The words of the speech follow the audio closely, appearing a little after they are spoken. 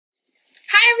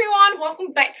Hi everyone,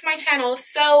 welcome back to my channel.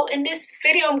 So in this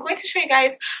video I'm going to show you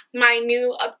guys my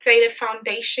new updated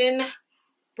foundation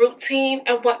routine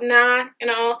and whatnot, you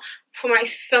know, for my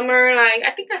summer. Like,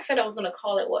 I think I said I was gonna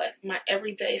call it my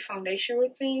everyday foundation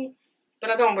routine, but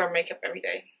I don't wear makeup every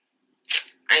day.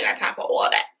 I ain't got time for all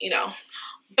that, you know.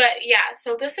 But yeah,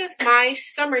 so this is my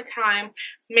summertime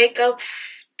makeup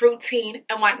routine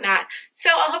and whatnot. So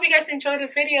I hope you guys enjoy the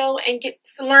video and get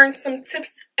to learn some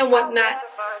tips and whatnot.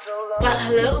 Well,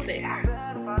 hello there.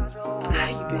 How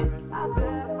you been?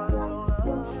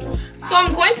 So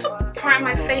I'm going to prime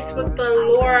my face with the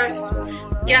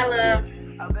L'Oreal Gala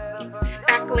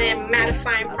Spackling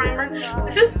Mattifying Primer.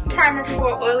 This is primer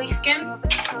for oily skin.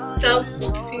 So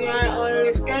if you got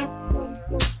oily skin,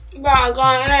 you gotta go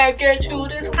ahead and get you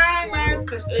this primer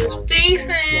because it's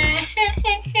decent.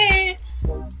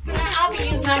 So now I'll be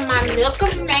using my Milk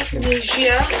of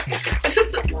Magnesia. This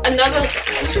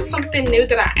is something new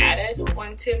that I added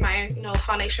onto my, you know,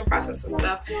 foundation process and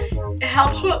stuff. It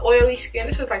helps with oily skin.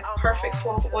 This is like perfect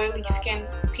for oily skin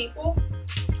people.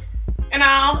 And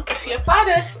now if you apply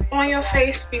this on your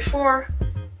face before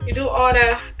you do all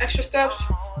the extra steps,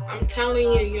 I'm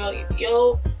telling you,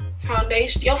 your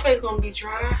foundation, your face gonna be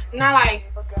dry. Not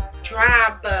like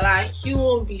dry, but like you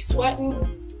won't be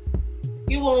sweating.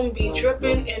 You won't be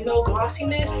dripping and no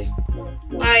glossiness.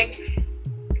 Like,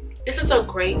 this is a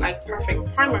great, like,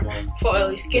 perfect primer for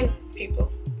oily skin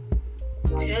people.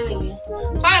 I'm telling you.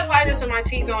 So I apply this in my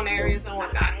T-zone areas and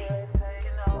whatnot.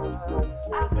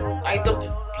 Like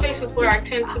the places where I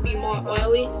tend to be more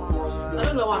oily. I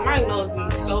don't know why my nose be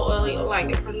so oily, like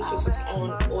it produces its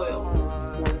own oil.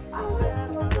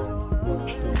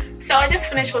 So I just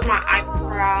finished with my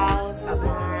eyebrows,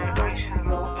 my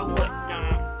eyeshadow, and whatnot.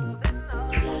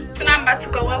 So now I'm about to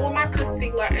go in with my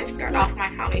concealer and start off my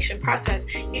foundation process.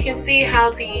 You can see how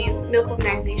the Milk of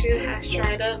Magnesia has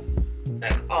dried up,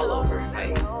 like all over,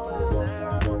 like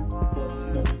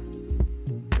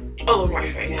all over my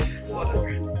face,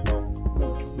 whatever.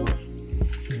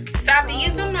 So I'll be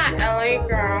using my Ellarie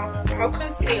Girl Pro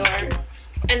Concealer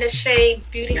in the shade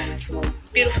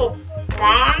Beautiful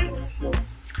Bronze.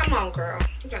 Come on, girl.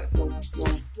 You gotta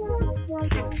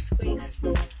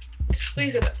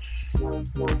squeeze it up.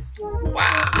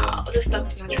 Wow, this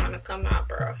stuff is not trying to come out,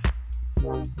 bro.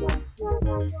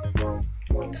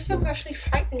 This stuff is actually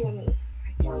fighting with me.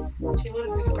 She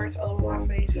wanted her skirts all over my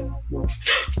face.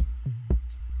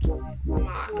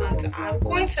 I'm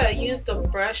going to use the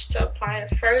brush to apply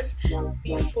it first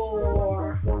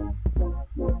before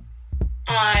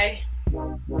I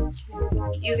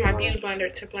use my beauty blender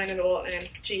to blend it all in.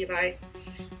 Gee, like,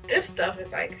 this stuff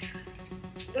is like,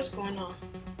 what's going on?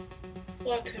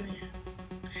 Talk to me.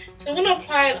 So I'm gonna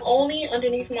apply it only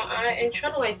underneath my eye and try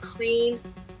to like clean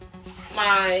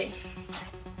my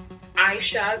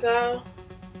eyeshadow.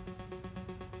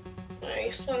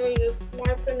 Like, slowly just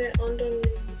wiping it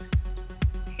underneath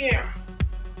here.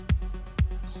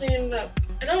 Clean it up.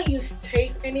 I don't use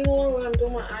tape anymore when I'm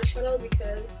doing my eyeshadow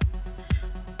because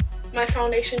my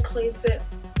foundation cleans it.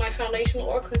 My foundation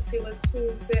or concealer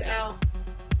cleans it out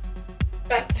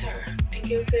better and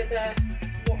gives it that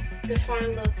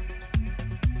defined look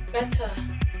better,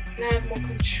 and I have more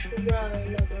control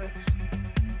over it.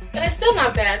 But it's still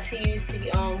not bad to use the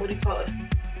what do you call it,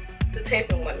 the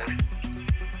tape and whatnot.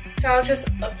 So I'll just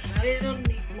apply it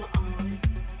underneath my eye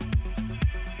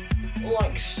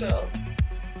like so.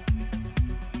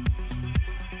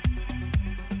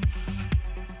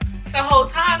 So the whole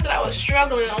time that I was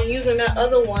struggling on using that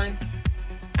other one,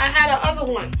 I had a other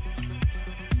one.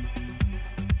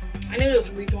 I knew there was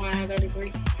a reason why I had that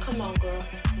degree. Come on, girl.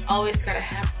 Always gotta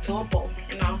have double,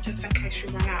 you know, just in case you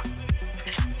run out.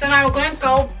 So now we're gonna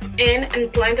go in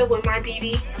and blend it with my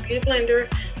beauty blender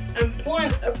and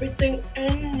blend everything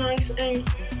in nice and,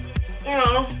 you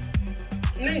know,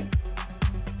 neat.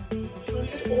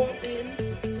 Blend it all in.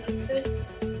 That's it.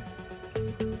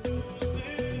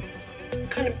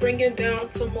 Kind of bring it down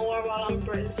some more while I'm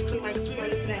just kind of like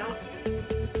spread it down.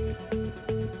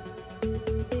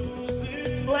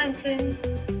 Blending.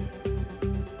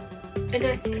 And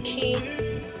that's the key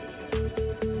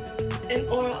in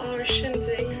all our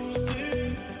shindigs.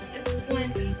 It's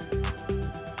blending.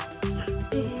 That's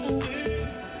the point.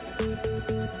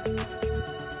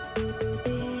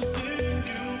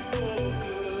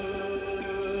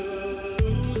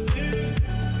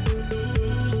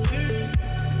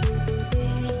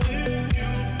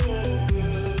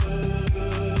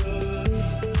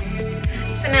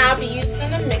 So now I'll be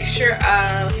using a mixture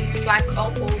of Black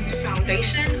Opal's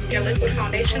foundation, your liquid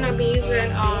foundation. I'll be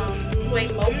using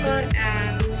Suede Mocha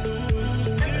and the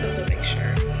other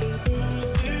mixture. I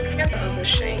forgot the other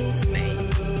shades made.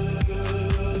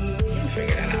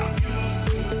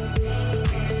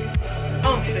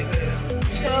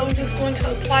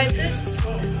 apply this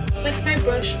with my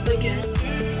brush again.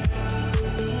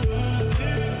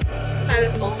 That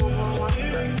is all over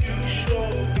my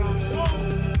shoulder.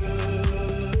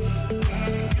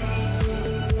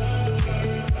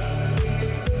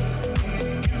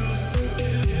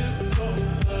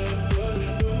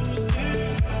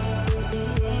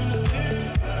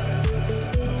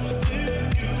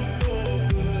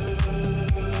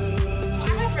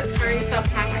 To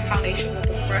apply my foundation with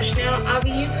the brush now. I'll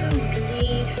be using these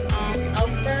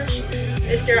e.l.f. brush.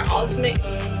 It's their ultimate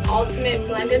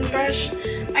blending brush.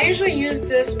 I usually use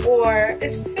this, or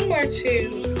it's similar to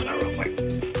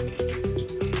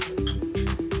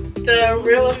the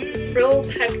Real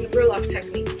Techniques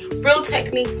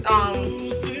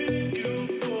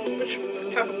which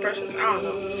type of brushes, I don't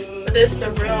know, but it's the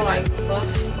real like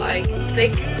buff, like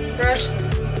thick brush,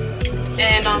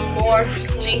 and more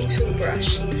G2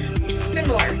 brush.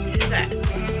 Similar to that.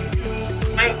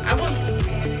 I would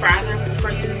rather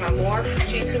prefer using my more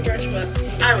G2 brush, but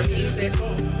I already use it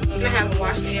and I haven't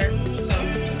washed it yet, so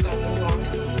I'm just gonna move on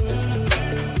to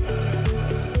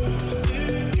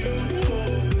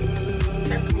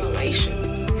circulation.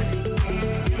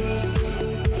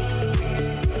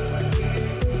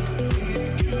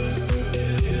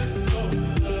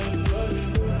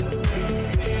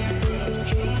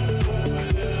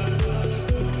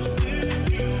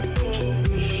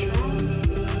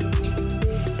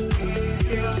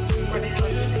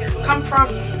 Come from.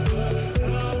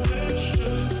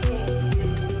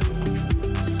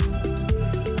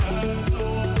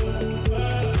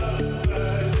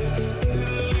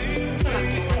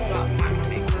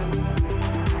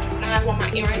 I have on my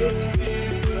earrings.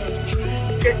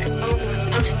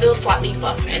 I'm still slightly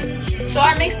buffing, so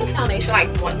I mix the foundation like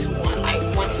 1-to-1, like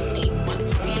one sweep,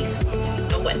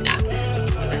 and whatnot. So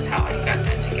that's how I got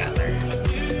that together.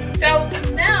 So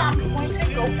now I'm going to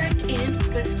go back in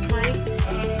with my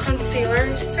concealer,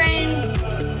 same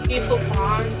beautiful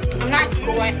bronze. I'm not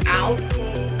going out,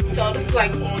 so this is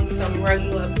like on some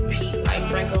regular pink,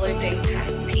 like regular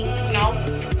daytime pink, you know.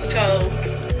 So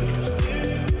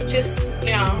just,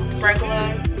 you know,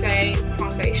 regular day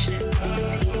foundation. So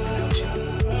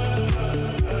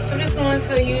I'm just going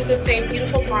to use the same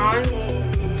beautiful bronze.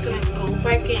 Just gonna go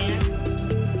back in,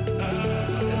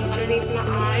 just underneath my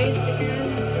eyes again.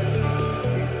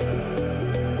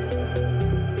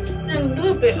 A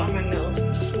little bit on my nose,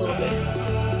 just a little bit.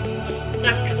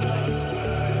 Not too much.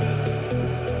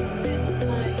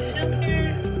 My head up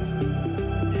here.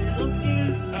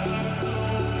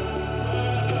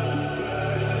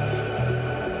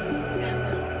 That's it.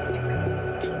 I think that's a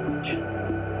little too much.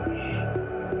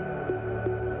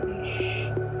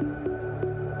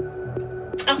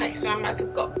 Okay, so I'm about to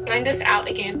go blend this out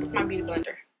again with my beauty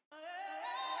blender.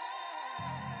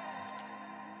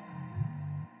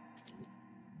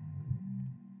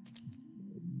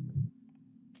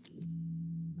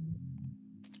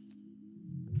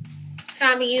 So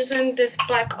I'll be using this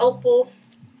black Opal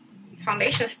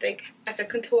foundation stick as a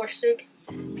contour stick.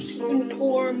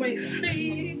 Contour my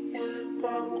face. A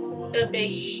little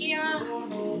bit here. A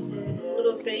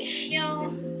little bit here. A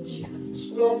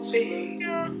little bit here.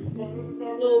 A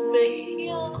little bit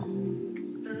here.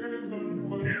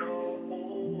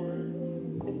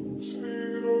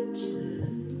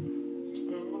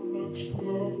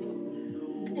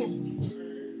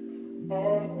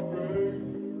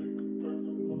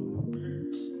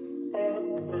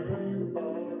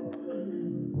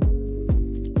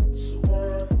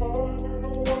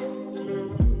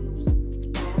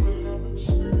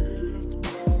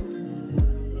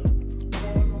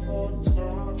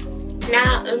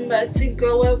 Now I'm about to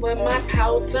go in with my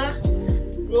powder,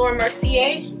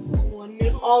 Mercier, going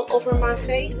it all over my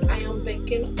face. I am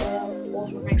baking all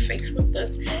over my face with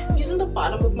this, using the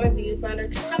bottom of my beauty blender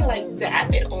to kind of like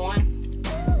dab it on.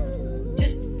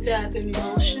 Just dabbing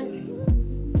lotion.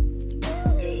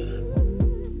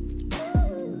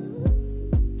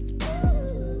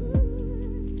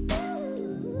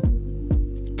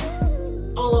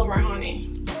 All over, honey.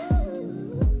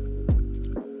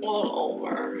 All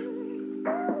over.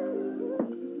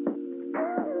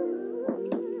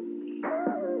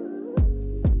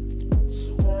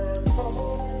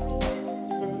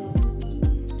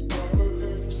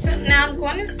 Now I'm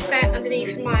going to set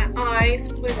underneath my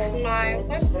eyes with my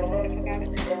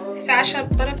Sacha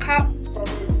Buttercup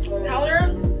powder.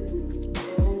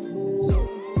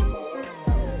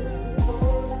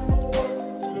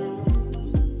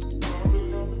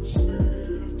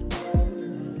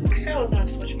 I said I was going to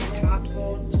switch my tops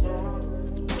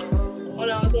when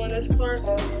I was doing this part.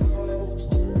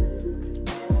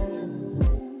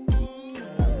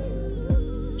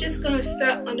 Just just gonna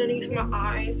set underneath my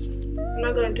eyes. I'm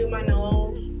not gonna do my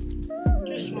nose,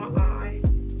 just my eye.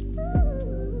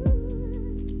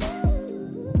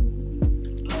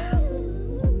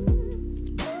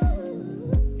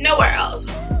 Nowhere else.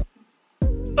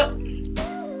 But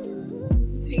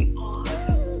see on.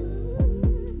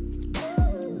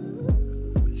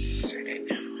 Set it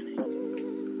down.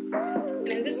 And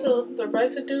then this is the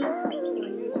residue. I'm just gonna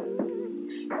use it.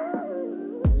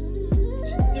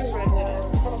 Just the residue.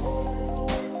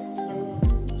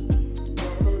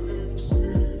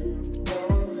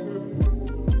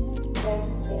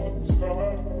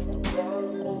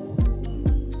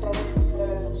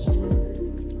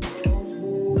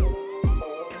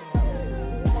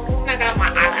 I got my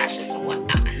eyelashes and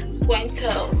whatnot. It's going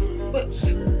to put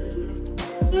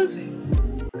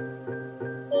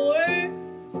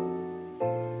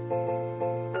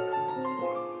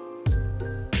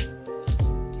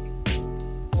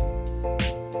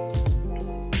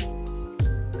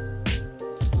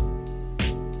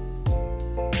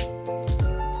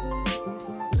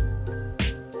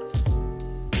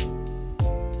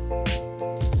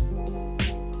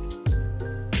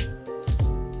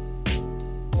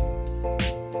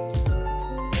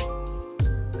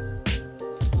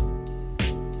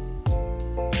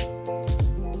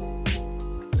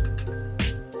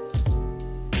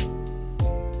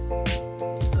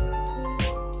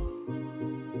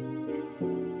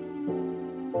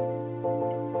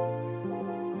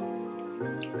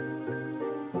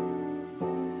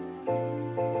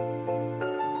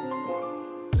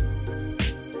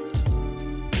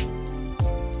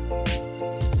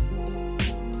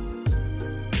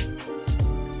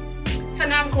So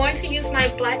now I'm going to use my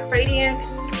black Radiance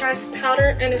pressed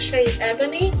powder in the shade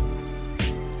Ebony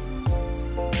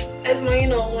as my,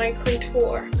 my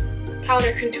contour,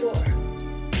 powder contour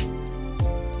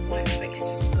on my face.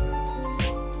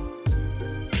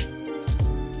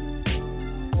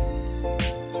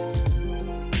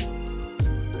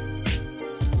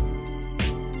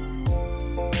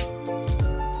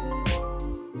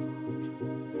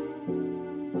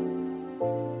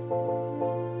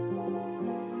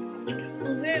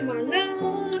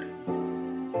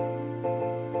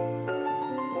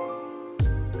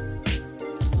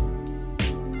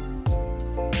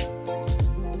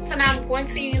 So now I'm going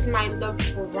to use my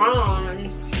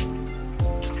LaBronze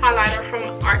highlighter from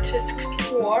Artist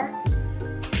Couture.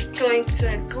 Going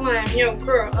to glam your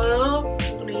girl up.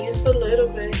 I'm gonna use a little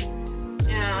bit.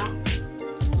 Yeah.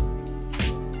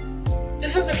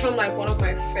 This has become like one of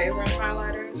my favorite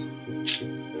highlighters.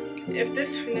 If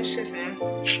this finishes in,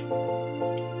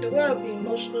 you're gonna be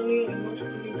emotionally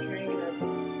drained.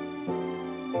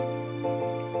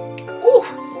 Ooh,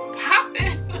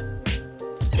 popping!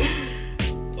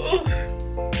 Ooh.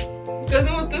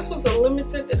 Because this was a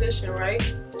limited edition, right?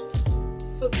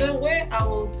 So that way I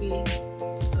will be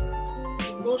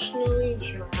emotionally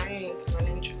drained, my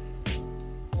ninja.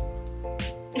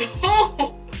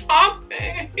 Oh,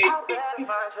 popping!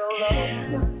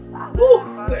 Ooh,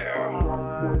 girl.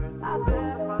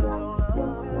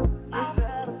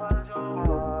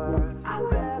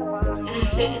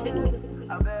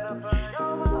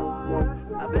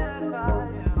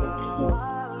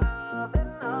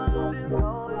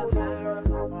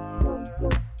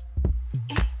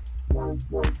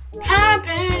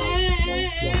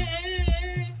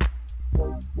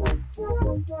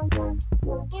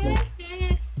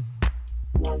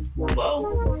 Whoa.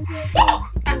 Whoa,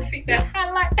 I see that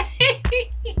highlight.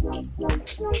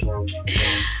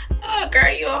 Oh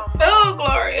girl, you a fool,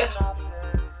 Gloria.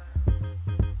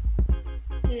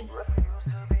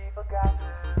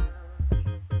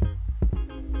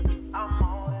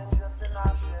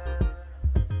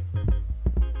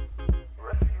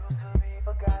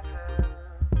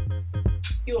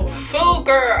 You a fool,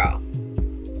 girl.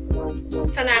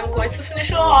 So now I'm going to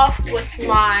finish it off with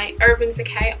my Urban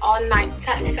Decay All Night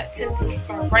Test Setting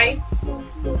Spray.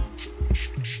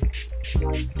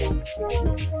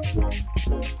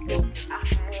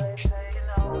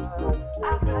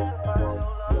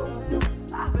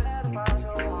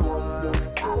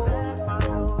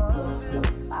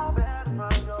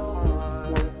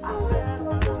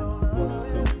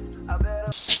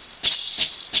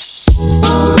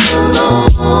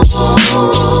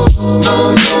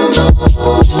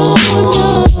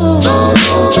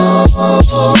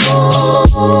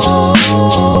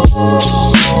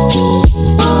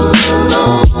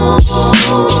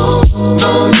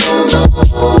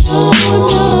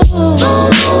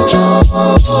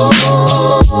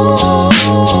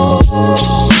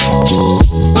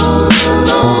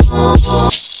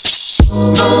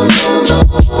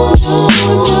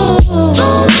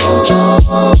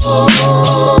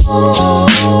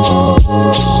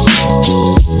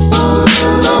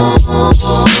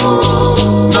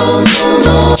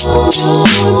 you.